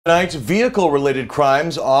Tonight, vehicle-related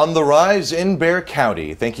crimes on the rise in Bexar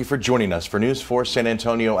County. Thank you for joining us for News 4 San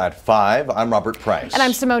Antonio at 5. I'm Robert Price. And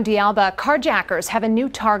I'm Simone D'Alba. Carjackers have a new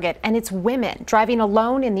target, and it's women driving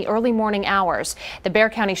alone in the early morning hours. The Bexar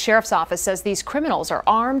County Sheriff's Office says these criminals are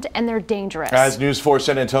armed and they're dangerous. As News 4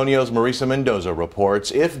 San Antonio's Marisa Mendoza reports,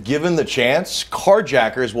 if given the chance,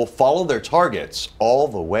 carjackers will follow their targets all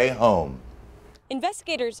the way home.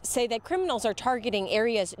 Investigators say that criminals are targeting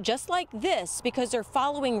areas just like this because they're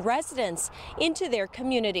following residents into their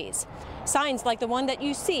communities. Signs like the one that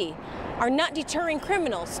you see are not deterring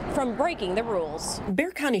criminals from breaking the rules.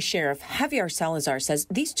 Bexar County Sheriff Javier Salazar says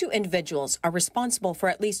these two individuals are responsible for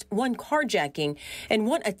at least one carjacking and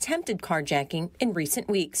one attempted carjacking in recent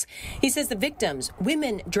weeks. He says the victims,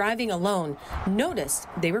 women driving alone, noticed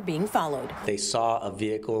they were being followed. They saw a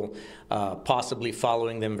vehicle possibly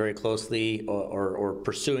following them very closely or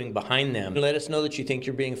pursuing behind them. Let us know that you think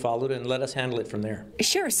you're being followed and let us handle it from there.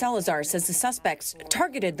 Sheriff Salazar says the suspects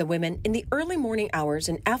targeted the women in the early morning hours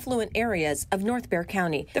in affluent areas of North Bexar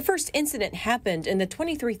County. The first incident happened in the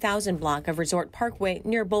 23,000 block of Resort Parkway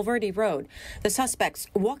near Bulverde Road. The suspects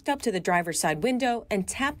walked up to the driver's side window and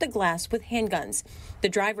tapped the glass with handguns. The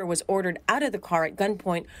driver was ordered out of the car at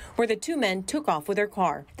gunpoint, where the two men took off with their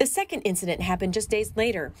car. The second incident happened just days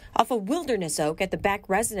later off a Wilderness Oak at the back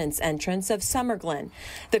residence entrance of Summer Glen.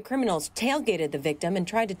 The criminals tailgated the victim and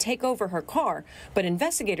tried to take over her car, but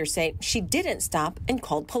investigators say she didn't stop and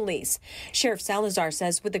called police. Sheriff Salazar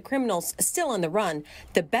says with the criminals still on the run,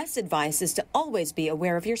 the best advice is to always be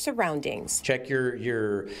aware of your surroundings. Check your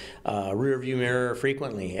rear view mirror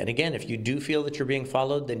frequently. And again, if you do feel that you're being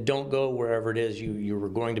followed, then don't go wherever it is you were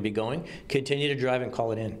going to be going. Continue to drive and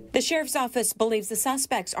call it in. The sheriff's office believes the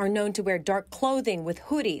suspects are known to wear dark clothing with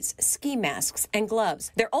hoodies, ski masks, and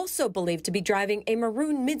gloves. They're also believed to be driving a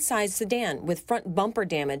maroon mid-sized sedan with front bumper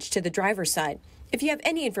damage to the driver's side. If you have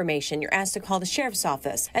any information, you're asked to call the sheriff's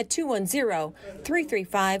office at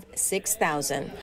 210-335-6000.